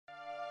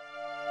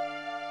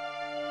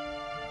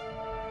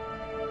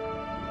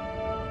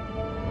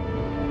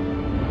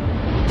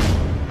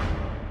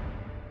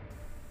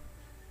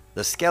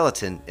The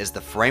skeleton is the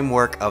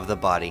framework of the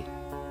body.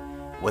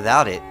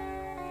 Without it,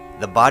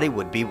 the body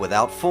would be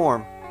without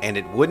form, and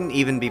it wouldn't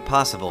even be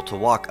possible to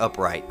walk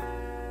upright.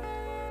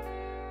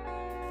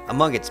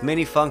 Among its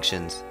many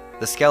functions,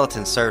 the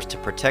skeleton serves to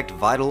protect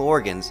vital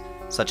organs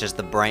such as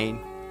the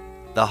brain,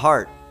 the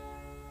heart,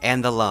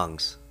 and the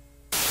lungs.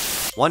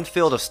 One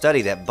field of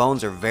study that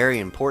bones are very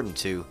important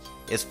to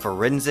is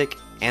forensic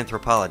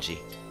anthropology.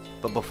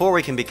 But before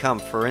we can become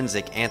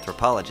forensic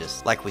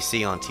anthropologists like we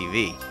see on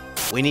TV,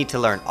 we need to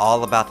learn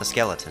all about the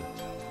skeleton.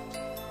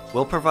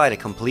 We'll provide a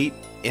complete,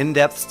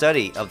 in-depth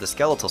study of the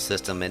skeletal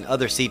system in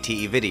other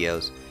CTE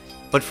videos,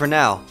 but for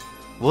now,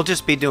 we'll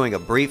just be doing a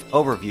brief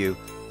overview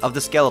of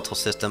the skeletal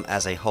system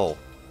as a whole.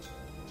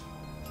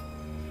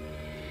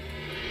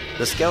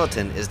 The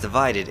skeleton is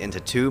divided into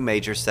two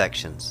major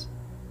sections,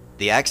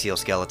 the axial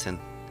skeleton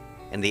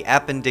and the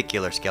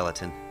appendicular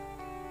skeleton.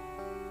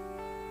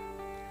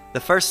 The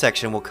first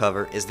section we'll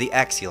cover is the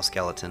axial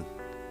skeleton.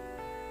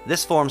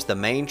 This forms the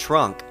main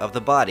trunk of the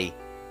body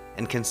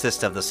and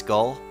consists of the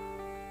skull,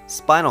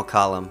 spinal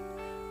column,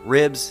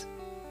 ribs,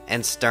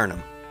 and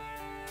sternum.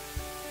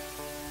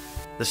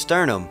 The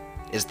sternum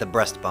is the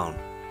breastbone,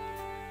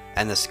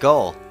 and the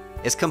skull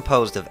is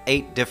composed of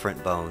 8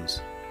 different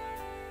bones.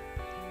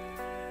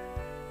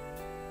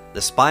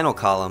 The spinal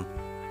column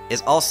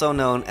is also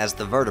known as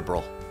the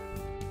vertebral.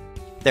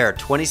 There are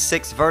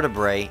 26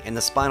 vertebrae in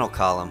the spinal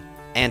column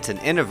and an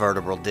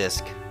intervertebral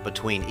disc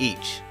between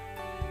each.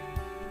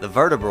 The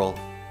vertebral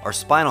or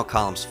spinal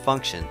column's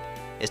function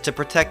is to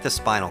protect the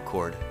spinal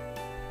cord.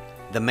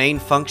 The main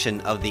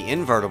function of the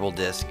invertebral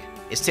disc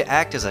is to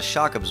act as a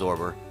shock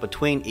absorber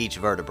between each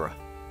vertebra.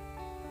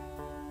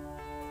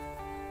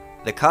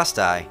 The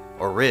costae,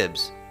 or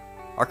ribs,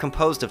 are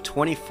composed of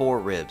 24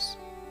 ribs,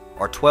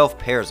 or 12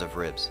 pairs of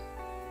ribs.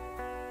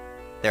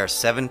 There are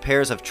 7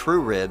 pairs of true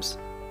ribs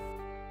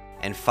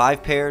and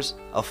 5 pairs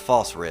of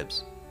false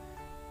ribs,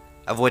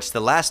 of which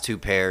the last 2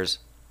 pairs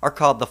are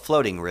called the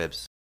floating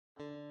ribs.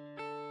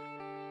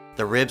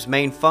 The rib's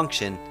main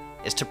function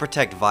is to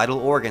protect vital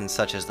organs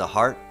such as the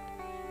heart,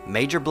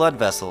 major blood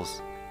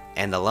vessels,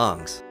 and the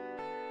lungs.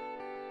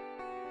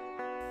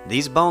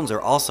 These bones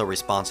are also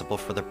responsible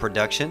for the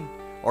production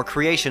or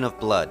creation of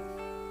blood.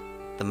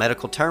 The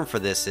medical term for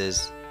this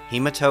is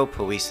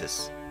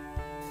hematopoiesis.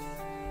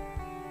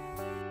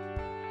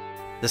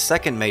 The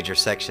second major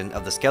section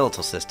of the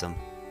skeletal system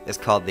is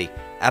called the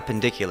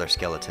appendicular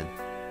skeleton.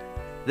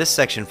 This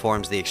section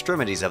forms the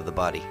extremities of the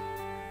body,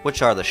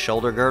 which are the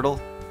shoulder girdle,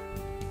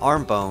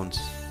 arm bones,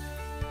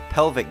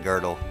 pelvic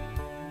girdle,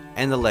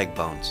 and the leg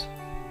bones.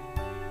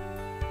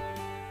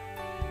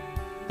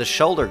 The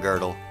shoulder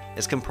girdle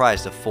is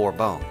comprised of 4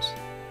 bones.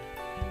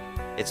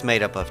 It's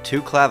made up of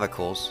 2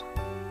 clavicles,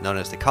 known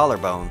as the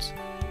collarbones,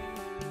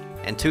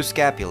 and 2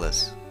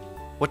 scapulas,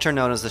 which are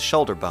known as the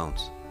shoulder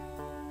bones.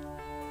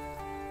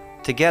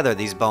 Together,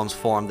 these bones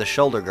form the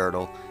shoulder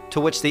girdle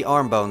to which the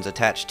arm bones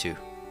attach to.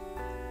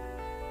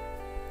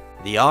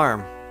 The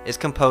arm is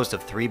composed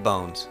of 3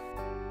 bones.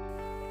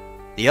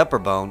 The upper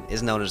bone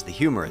is known as the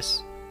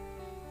humerus.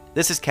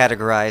 This is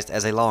categorized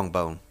as a long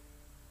bone.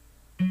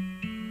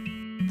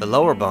 The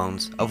lower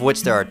bones, of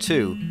which there are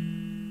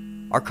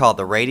 2, are called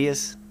the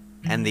radius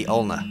and the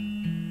ulna.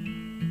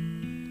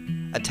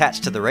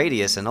 Attached to the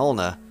radius and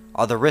ulna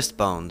are the wrist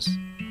bones,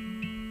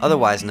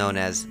 otherwise known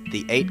as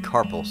the 8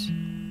 carpals.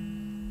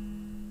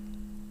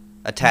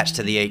 Attached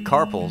to the 8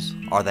 carpals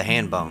are the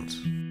hand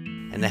bones,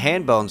 and the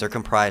hand bones are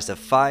comprised of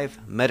 5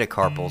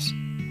 metacarpals,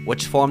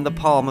 which form the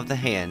palm of the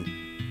hand,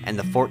 and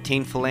the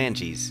 14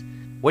 phalanges,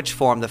 which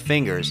form the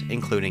fingers,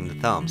 including the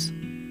thumbs.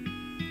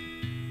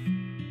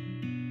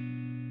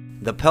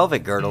 The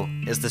pelvic girdle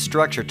is the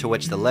structure to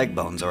which the leg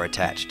bones are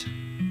attached.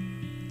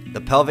 The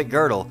pelvic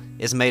girdle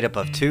is made up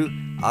of 2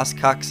 os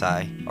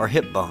coxae, or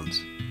hip bones.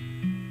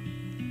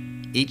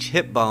 Each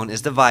hip bone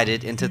is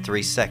divided into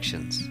 3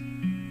 sections: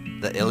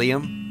 the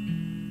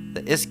ilium,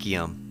 the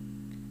ischium,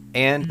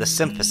 and the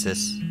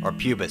symphysis, or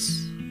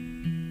pubis.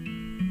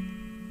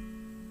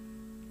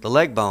 The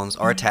leg bones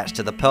are attached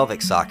to the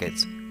pelvic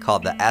sockets,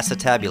 called the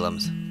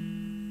acetabulums.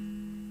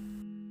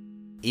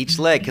 Each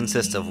leg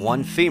consists of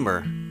 1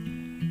 femur,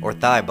 or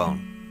thigh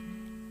bone.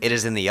 It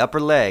is in the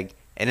upper leg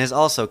and is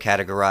also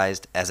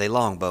categorized as a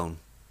long bone.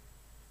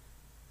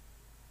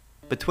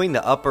 Between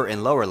the upper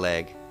and lower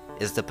leg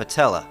is the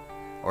patella,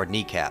 or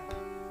kneecap.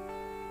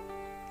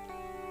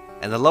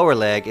 And the lower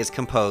leg is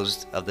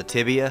composed of the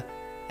tibia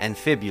and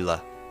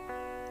fibula.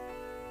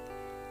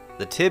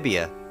 The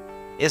tibia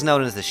is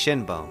known as the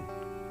shin bone,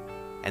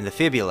 and the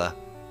fibula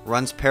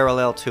runs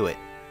parallel to it.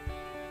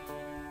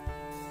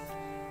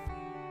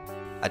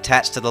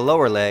 Attached to the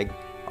lower leg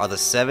are the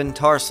 7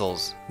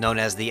 tarsals, known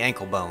as the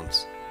ankle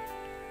bones.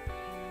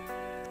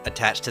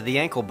 Attached to the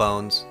ankle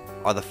bones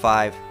are the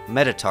 5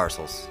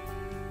 metatarsals.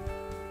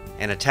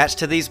 And attached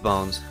to these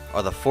bones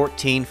are the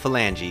 14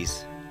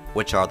 phalanges,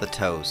 which are the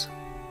toes.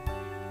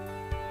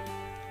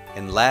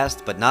 And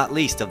last but not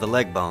least of the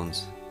leg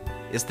bones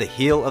is the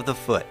heel of the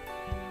foot.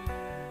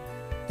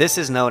 This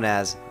is known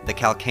as the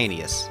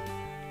calcaneus.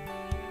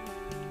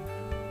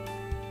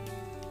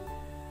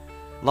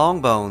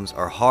 Long bones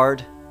are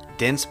hard,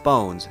 dense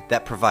bones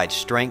that provide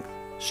strength,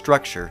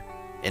 structure,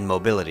 and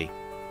mobility.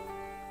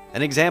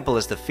 An example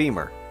is the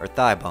femur or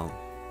thigh bone.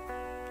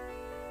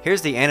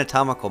 Here's the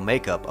anatomical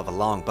makeup of a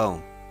long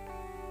bone.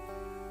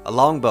 A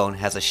long bone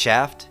has a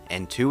shaft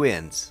and two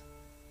ends.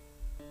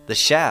 The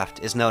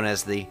shaft is known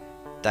as the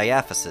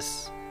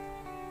diaphysis,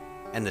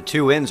 and the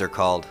two ends are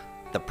called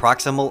the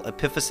proximal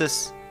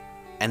epiphysis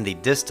and the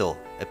distal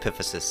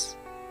epiphysis.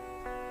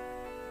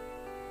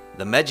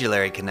 The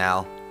medullary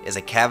canal is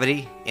a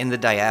cavity in the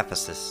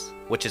diaphysis,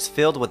 which is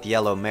filled with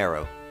yellow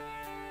marrow.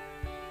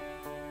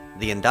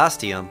 The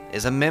endosteum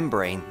is a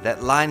membrane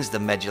that lines the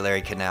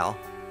medullary canal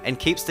and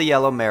keeps the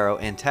yellow marrow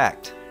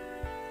intact.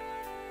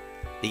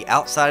 The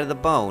outside of the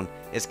bone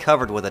is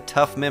covered with a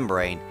tough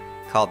membrane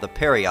called the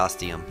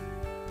periosteum.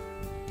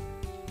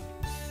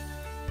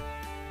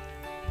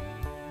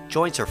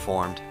 Joints are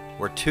formed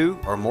where two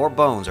or more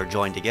bones are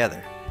joined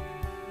together.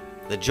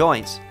 The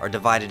joints are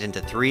divided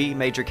into three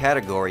major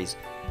categories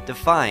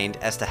defined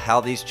as to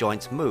how these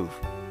joints move.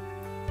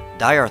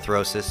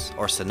 Diarthrosis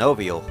or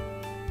synovial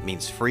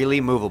means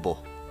freely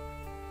movable.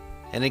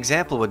 An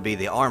example would be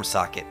the arm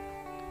socket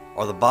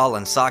or the ball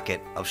and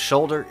socket of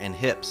shoulder and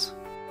hips.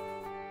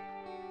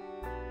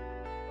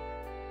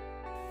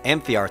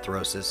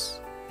 Amphiarthrosis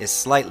is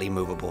slightly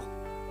movable.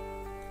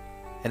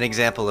 An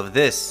example of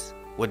this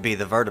would be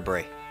the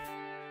vertebrae.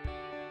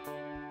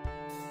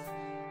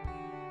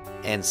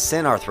 And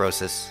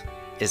synarthrosis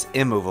is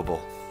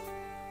immovable.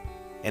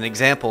 An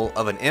example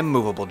of an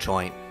immovable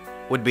joint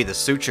would be the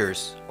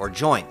sutures or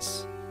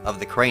joints of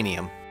the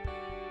cranium.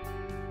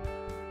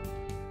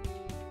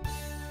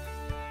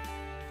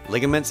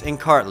 Ligaments and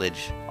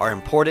cartilage are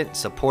important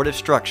supportive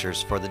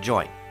structures for the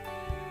joint.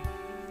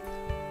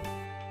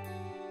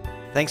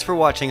 Thanks for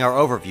watching our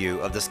overview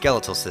of the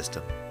skeletal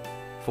system.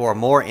 For a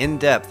more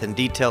in-depth and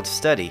detailed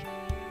study,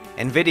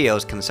 and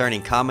videos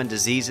concerning common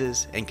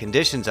diseases and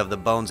conditions of the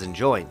bones and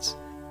joints,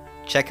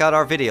 check out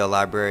our video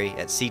library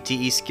at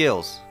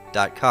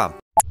cteskills.com.